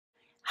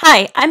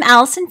Hi, I'm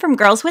Allison from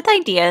Girls with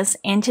Ideas,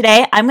 and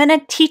today I'm going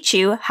to teach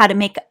you how to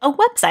make a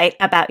website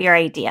about your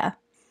idea.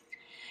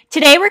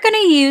 Today we're going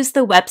to use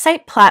the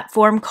website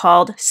platform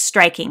called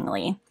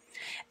Strikingly.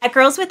 At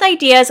Girls with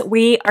Ideas,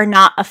 we are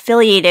not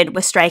affiliated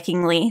with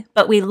Strikingly,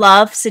 but we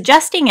love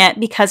suggesting it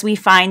because we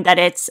find that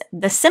it's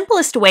the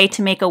simplest way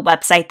to make a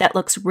website that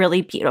looks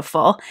really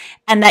beautiful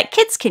and that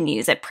kids can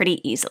use it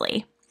pretty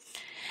easily.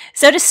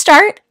 So to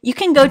start, you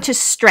can go to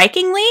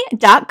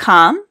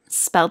strikingly.com,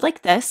 spelled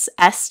like this,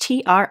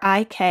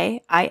 strikingly.com,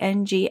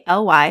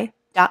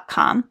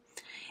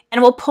 and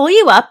it will pull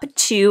you up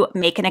to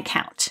make an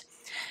account.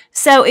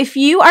 So if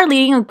you are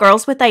leading a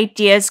Girls with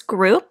Ideas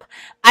group,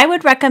 I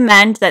would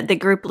recommend that the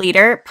group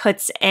leader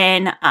puts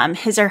in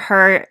his or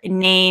her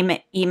name,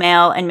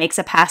 email, and makes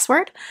a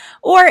password.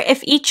 Or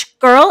if each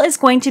girl is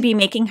going to be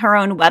making her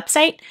own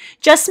website,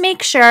 just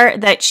make sure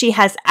that she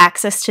has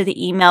access to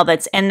the email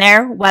that's in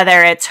there,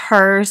 whether it's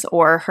hers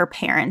or her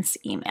parents'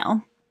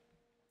 email.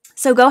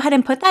 So go ahead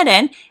and put that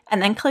in and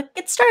then click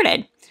Get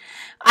Started.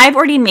 I've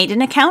already made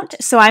an account,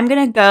 so I'm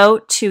going to go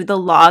to the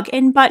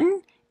Login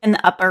button in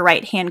the upper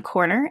right-hand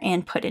corner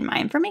and put in my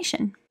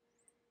information.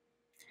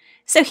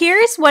 So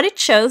here's what it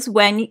shows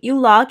when you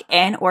log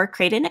in or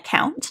create an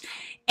account.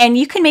 And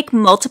you can make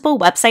multiple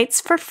websites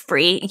for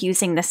free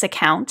using this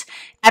account.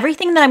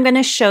 Everything that I'm going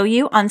to show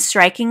you on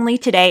Strikingly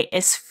today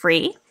is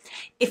free.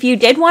 If you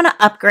did want to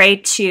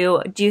upgrade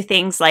to do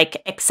things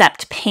like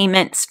accept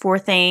payments for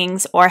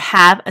things or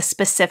have a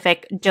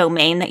specific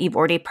domain that you've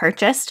already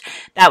purchased,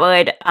 that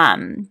would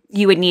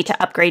you would need to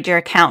upgrade your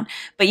account,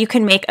 but you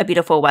can make a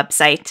beautiful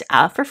website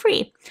for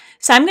free.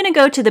 So I'm going to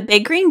go to the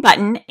big green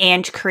button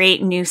and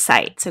create new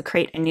site. So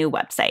create a new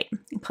website.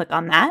 Click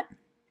on that.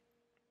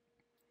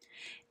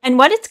 And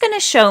what it's going to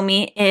show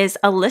me is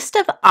a list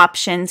of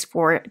options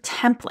for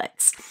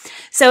templates.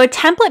 So a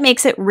template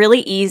makes it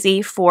really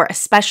easy for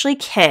especially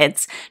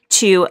kids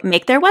to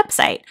make their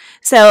website.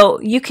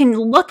 So you can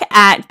look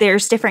at,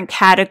 there's different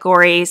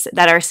categories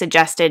that are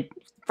suggested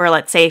for,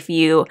 let's say, if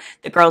the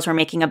girls were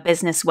making a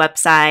business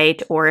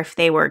website or if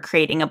they were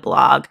creating a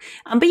blog.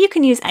 But you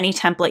can use any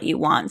template you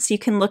want. So you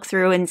can look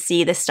through and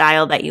see the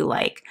style that you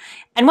like.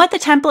 And what the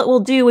template will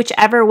do,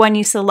 whichever one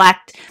you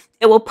select,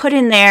 it will put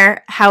in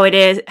there how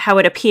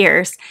it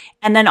appears,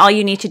 and then all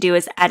you need to do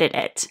is edit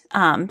it.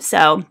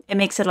 So it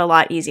makes it a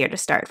lot easier to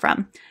start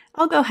from.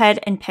 I'll go ahead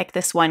and pick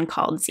this one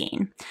called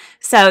Zine.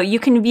 So you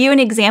can view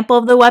an example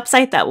of the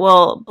website that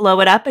will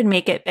blow it up and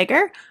make it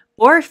bigger.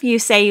 Or if you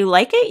say you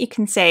like it, you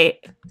can say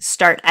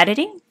Start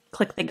Editing,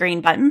 click the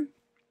green button.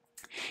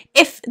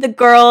 If the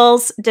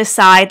girls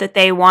decide that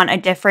they want a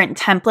different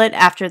template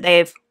after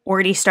they've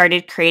already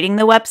started creating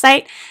the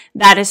website,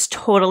 that is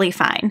totally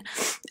fine.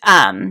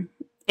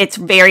 It's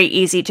very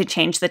easy to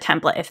change the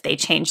template if they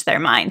change their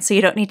mind, so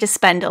you don't need to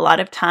spend a lot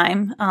of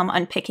time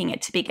unpicking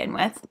it to begin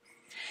with.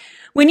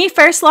 When you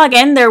first log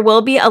in, there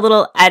will be a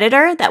little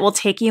editor that will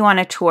take you on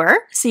a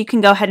tour, so you can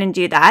go ahead and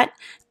do that.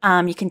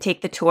 You can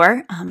take the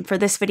tour. For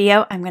this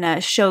video, I'm going to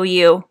show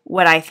you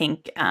what I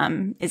think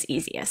is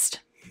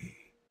easiest.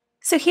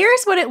 So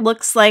here's what it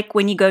looks like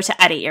when you go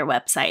to edit your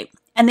website.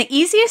 And the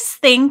easiest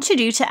thing to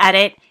do to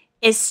edit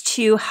is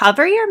to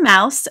hover your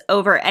mouse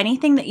over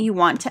anything that you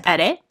want to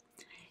edit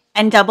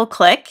and double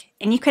click,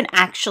 and you can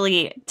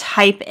actually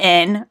type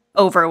in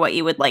over what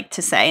you would like to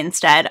say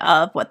instead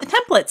of what the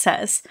template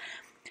says.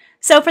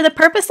 So for the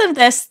purpose of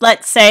this,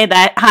 let's say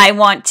that I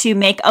want to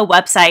make a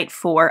website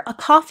for a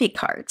coffee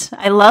cart.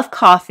 I love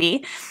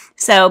coffee,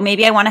 so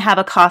maybe I want to have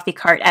a coffee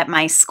cart at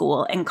my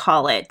school and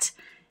call it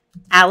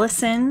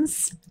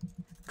Allison's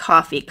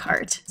Coffee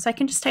Cart. So I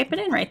can just type it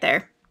in right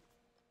there.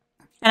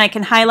 And I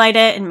can highlight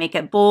it and make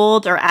it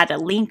bold or add a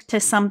link to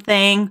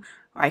something,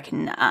 or I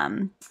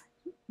can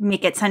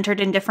make it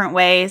centered in different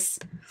ways,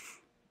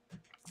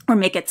 or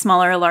make it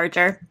smaller or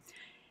larger.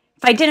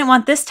 If I didn't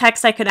want this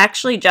text, I could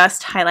actually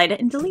just highlight it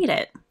and delete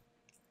it.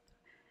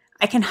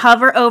 I can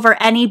hover over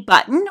any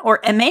button or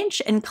image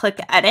and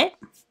click Edit,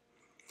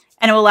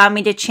 and it will allow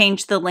me to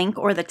change the link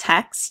or the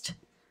text.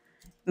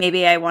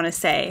 Maybe I want to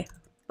say,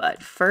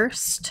 but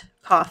first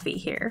coffee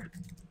here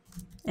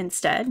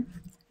instead.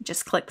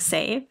 Just click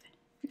Save.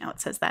 Now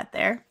it says that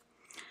there.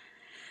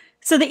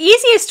 So the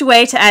easiest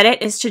way to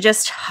edit is to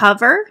just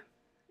hover,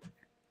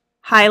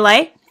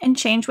 highlight, and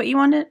change what you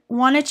want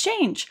to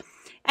change.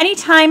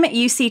 Anytime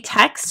you see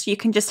text, you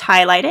can just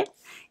highlight it.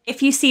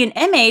 If you see an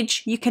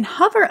image, you can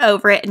hover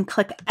over it and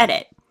click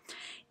Edit.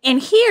 And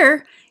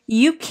here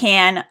you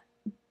can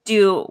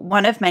do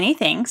one of many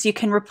things. You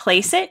can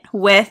replace it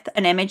with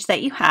an image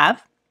that you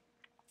have.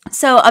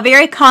 So a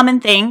very common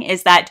thing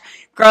is that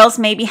girls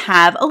maybe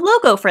have a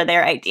logo for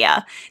their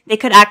idea. They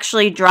could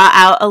actually draw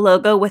out a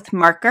logo with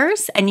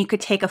markers, and you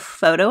could take a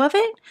photo of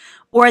it,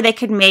 or they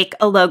could make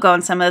a logo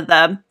on some of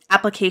the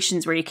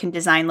applications where you can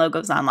design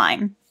logos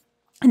online,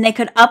 and they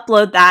could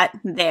upload that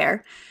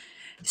there.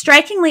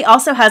 Strikingly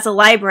also has a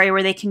library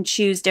where they can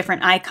choose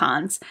different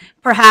icons.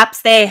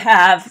 Perhaps they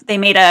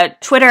made a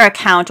Twitter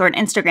account or an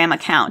Instagram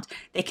account.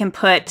 They can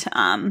put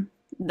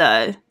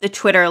the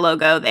Twitter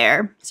logo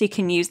there, so you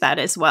can use that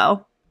as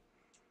well.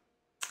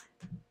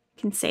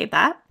 can save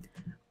that.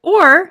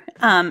 Or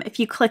if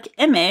you click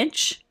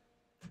image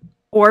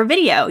or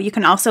video, you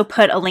can also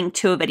put a link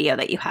to a video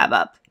that you have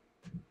up.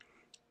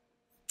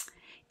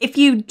 If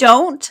you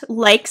don't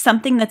like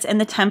something that's in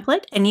the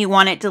template and you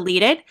want it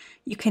deleted,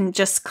 you can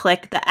just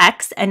click the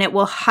X and it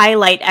will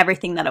highlight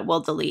everything that it will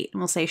delete. And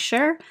we'll say,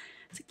 sure.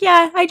 It's like,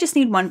 yeah, I just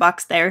need one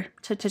box there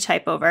to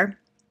type over.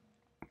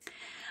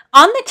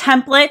 On the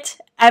template,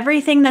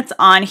 everything that's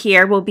on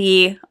here will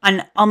be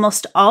on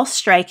almost all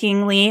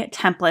Strikingly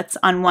templates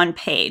on one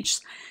page.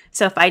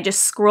 So if I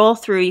just scroll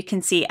through, you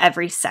can see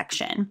every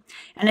section.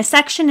 And a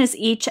section is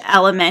each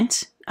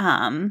element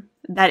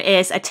that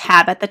is a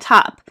tab at the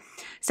top.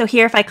 So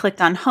here, if I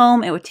clicked on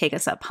home, it would take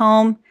us up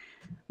home.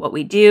 What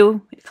we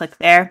do, we click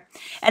there.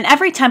 And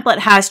every template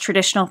has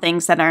traditional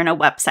things that are in a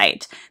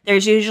website.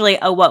 There's usually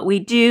a what we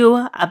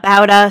do,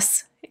 about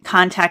us,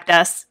 contact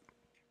us.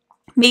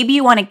 Maybe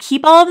you want to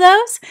keep all of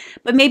those,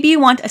 but maybe you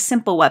want a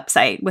simple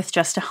website with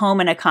just a home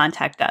and a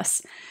contact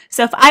us.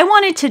 So if I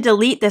wanted to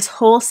delete this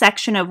whole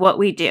section of what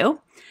we do,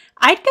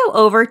 I'd go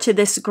over to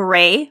this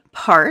gray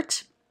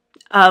part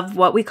of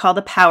what we call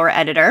the Power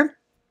Editor.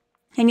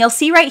 And you'll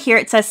see right here,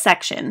 it says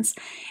sections,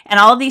 and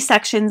all of these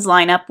sections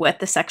line up with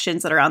the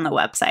sections that are on the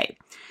website.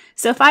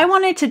 So if I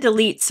wanted to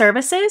delete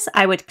services,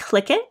 I would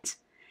click it,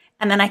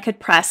 and then I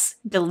could press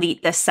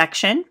delete this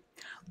section.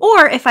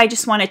 Or if I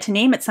just wanted to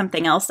name it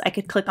something else, I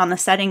could click on the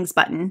settings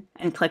button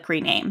and click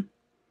rename.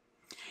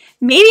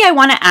 Maybe I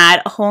want to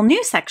add a whole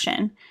new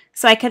section.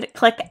 So I could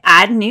click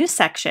add new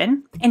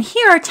section, and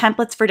here are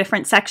templates for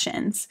different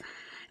sections.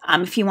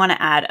 If you want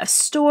to add a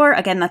store,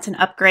 again, that's an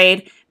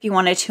upgrade. If you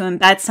wanted to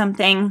embed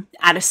something,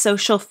 add a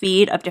social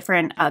feed of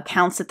different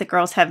accounts that the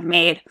girls have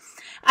made.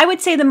 I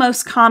would say the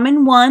most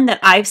common one that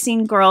I've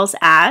seen girls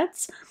add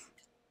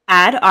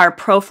are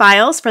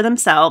profiles for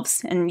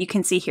themselves. And you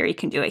can see here, you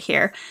can do it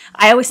here.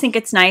 I always think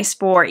it's nice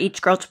for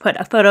each girl to put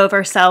a photo of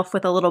herself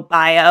with a little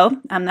bio.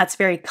 That's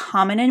very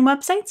common in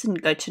websites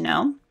and good to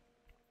know.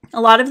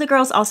 A lot of the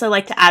girls also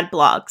like to add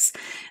blogs.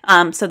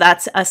 So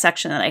that's a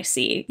section that I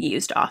see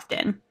used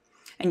often.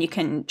 And you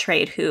can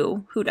trade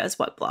who does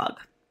what blog.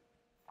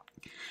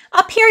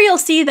 Up here you'll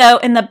see though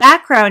in the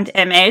background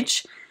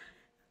image,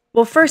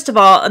 well first of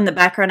all in the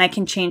background I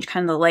can change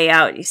kind of the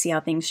layout, you see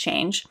how things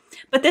change.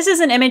 But this is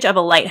an image of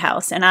a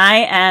lighthouse and I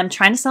am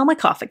trying to sell my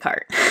coffee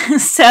cart.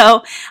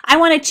 So I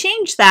want to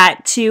change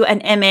that to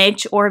an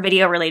image or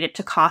video related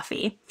to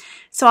coffee.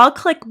 So I'll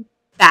click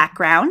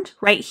background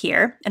right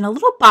here and a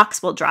little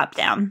box will drop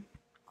down.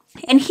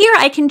 And here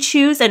I can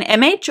choose an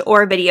image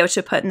or a video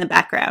to put in the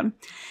background.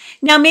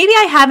 Now, maybe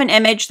I have an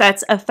image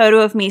that's a photo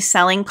of me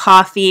selling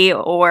coffee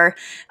or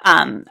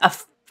a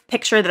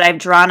picture that I've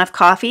drawn of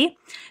coffee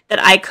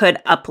that I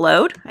could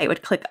upload. I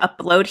would click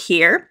upload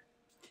here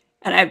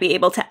and I'd be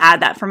able to add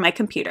that from my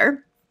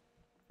computer.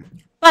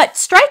 But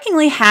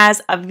Strikingly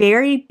has a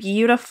very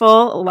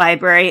beautiful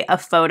library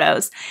of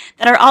photos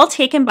that are all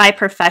taken by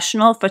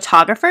professional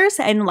photographers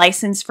and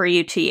licensed for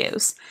you to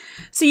use.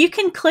 So you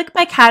can click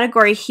by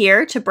category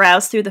here to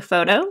browse through the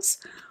photos.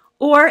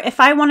 Or if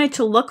I wanted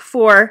to look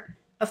for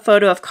a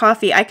photo of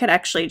coffee, I could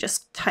actually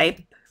just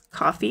type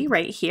coffee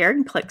right here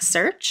and click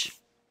search.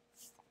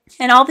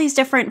 And all these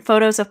different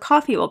photos of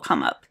coffee will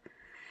come up.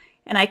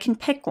 And I can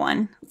pick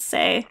one. Let's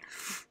say,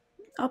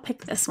 I'll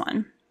pick this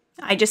one.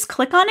 I just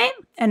click on it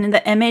and then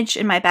the image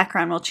in my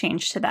background will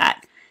change to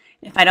that.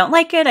 If I don't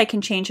like it, I can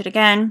change it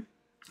again.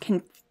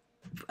 Can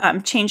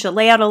change the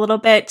layout a little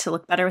bit to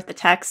look better with the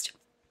text.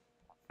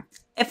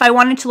 If I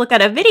wanted to look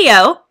at a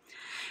video,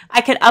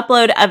 I could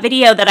upload a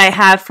video that I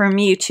have from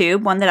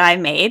YouTube, one that I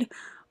made,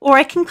 or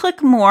I can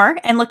click more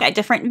and look at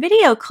different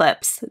video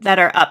clips that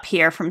are up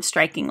here from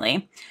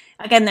Strikingly.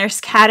 Again, there's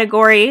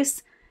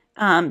categories.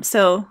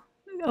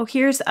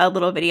 Here's a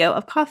little video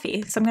of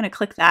coffee. So I'm going to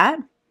click that.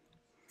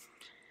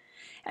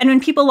 And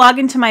when people log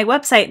into my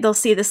website, they'll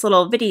see this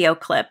little video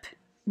clip.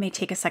 It may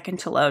take a second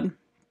to load,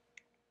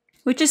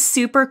 which is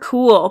super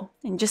cool.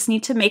 And just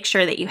need to make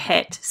sure that you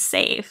hit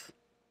save.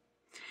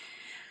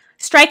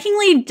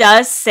 Strikingly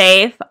does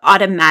save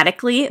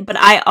automatically, but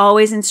I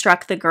always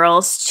instruct the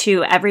girls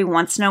to every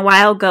once in a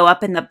while go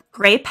up in the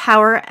gray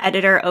Power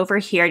Editor over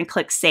here and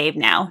click Save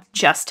Now,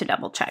 just to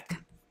double check.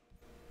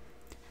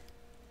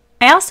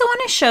 I also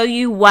want to show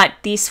you what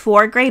these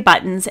 4 gray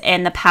buttons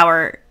in the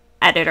Power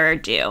Editor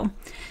do.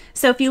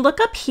 So if you look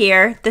up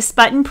here, this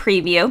button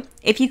Preview,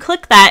 if you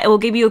click that, it will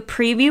give you a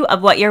preview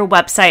of what your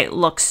website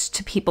looks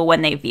to people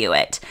when they view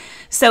it.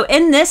 So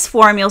in this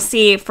form, you'll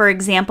see, for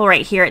example,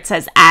 right here, it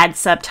says Add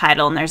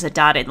Subtitle, and there's a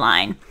dotted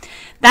line.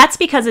 That's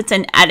because it's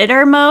in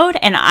editor mode,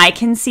 and I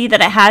can see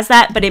that it has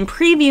that, but in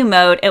preview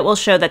mode, it will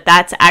show that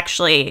that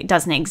actually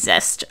doesn't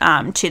exist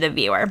to the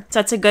viewer. So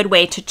that's a good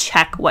way to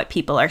check what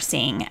people are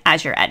seeing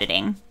as you're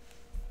editing.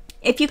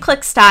 If you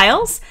click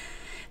Styles,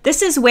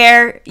 this is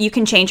where you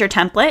can change your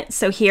template.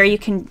 So here you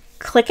can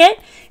click it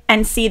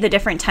and see the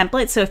different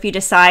templates. So if you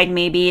decide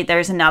maybe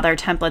there's another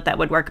template that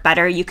would work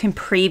better, you can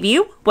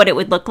preview what it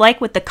would look like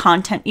with the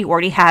content you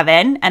already have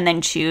in and then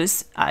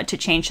choose to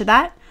change to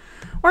that.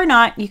 Or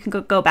not, you can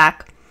go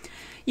back.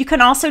 You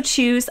can also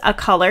choose a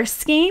color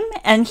scheme,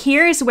 and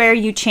here's where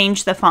you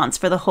change the fonts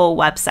for the whole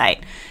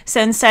website.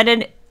 So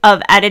instead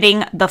of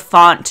editing the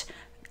font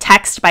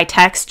text by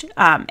text,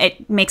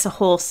 it makes a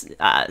whole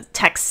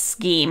text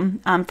scheme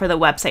for the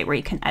website where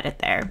you can edit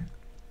there.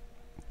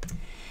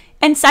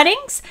 In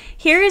settings,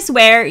 here's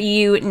where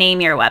you name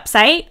your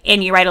website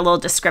and you write a little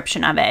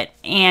description of it.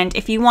 And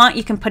if you want,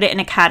 you can put it in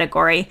a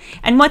category.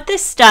 And what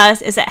this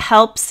does is it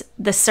helps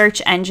the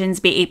search engines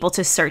be able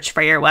to search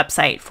for your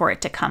website for it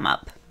to come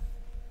up.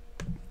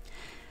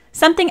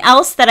 Something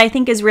else that I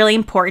think is really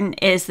important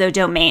is the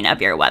domain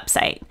of your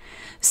website.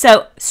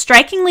 So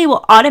Strikingly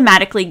will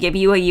automatically give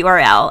you a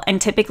URL, and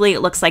typically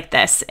it looks like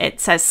this.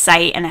 It says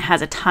site and it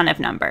has a ton of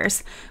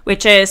numbers,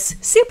 which is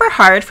super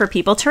hard for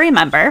people to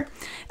remember.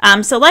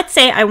 So let's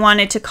say I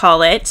wanted to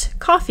call it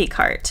Coffee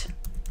Cart.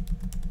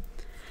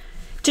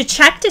 To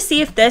check to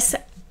see if this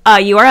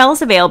URL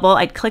is available,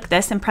 I'd click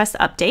this and press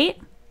update,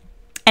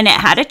 and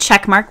it had a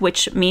check mark,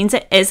 which means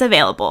it is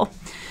available.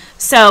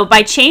 So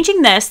by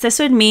changing this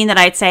would mean that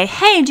I'd say,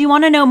 hey, do you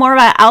want to know more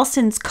about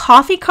Allison's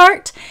Coffee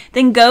Cart?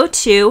 Then go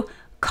to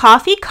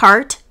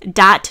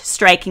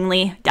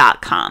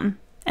coffeecart.strikingly.com,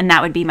 and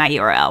that would be my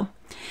URL.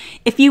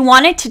 If you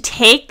wanted to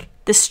take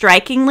the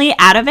Strikingly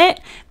out of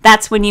it,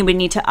 that's when you would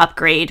need to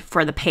upgrade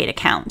for the paid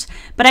account.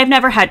 But I've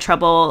never had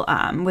trouble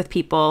with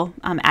people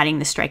adding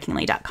the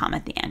strikingly.com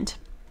at the end.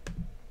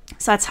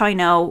 So that's how I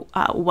know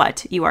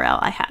what URL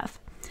I have.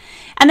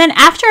 And then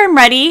after I'm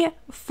ready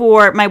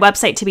for my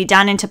website to be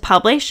done and to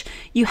publish,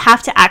 you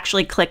have to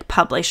actually click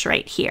publish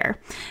right here.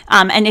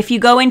 And if you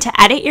go in to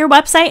edit your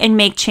website and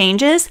make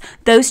changes,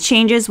 those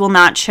changes will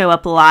not show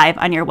up live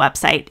on your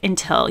website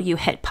until you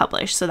hit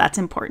publish. So that's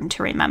important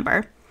to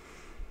remember.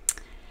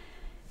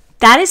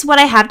 That is what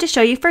I have to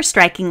show you for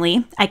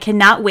Strikingly. I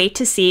cannot wait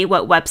to see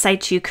what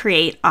websites you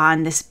create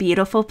on this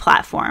beautiful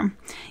platform.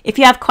 If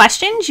you have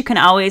questions, you can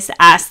always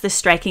ask the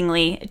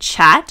Strikingly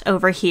chat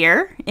over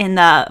here in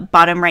the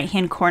bottom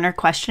right-hand corner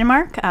question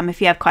mark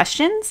if you have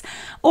questions,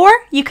 or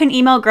you can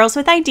email Girls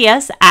with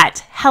Ideas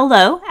at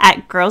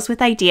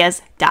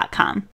hello@girlswithideas.com.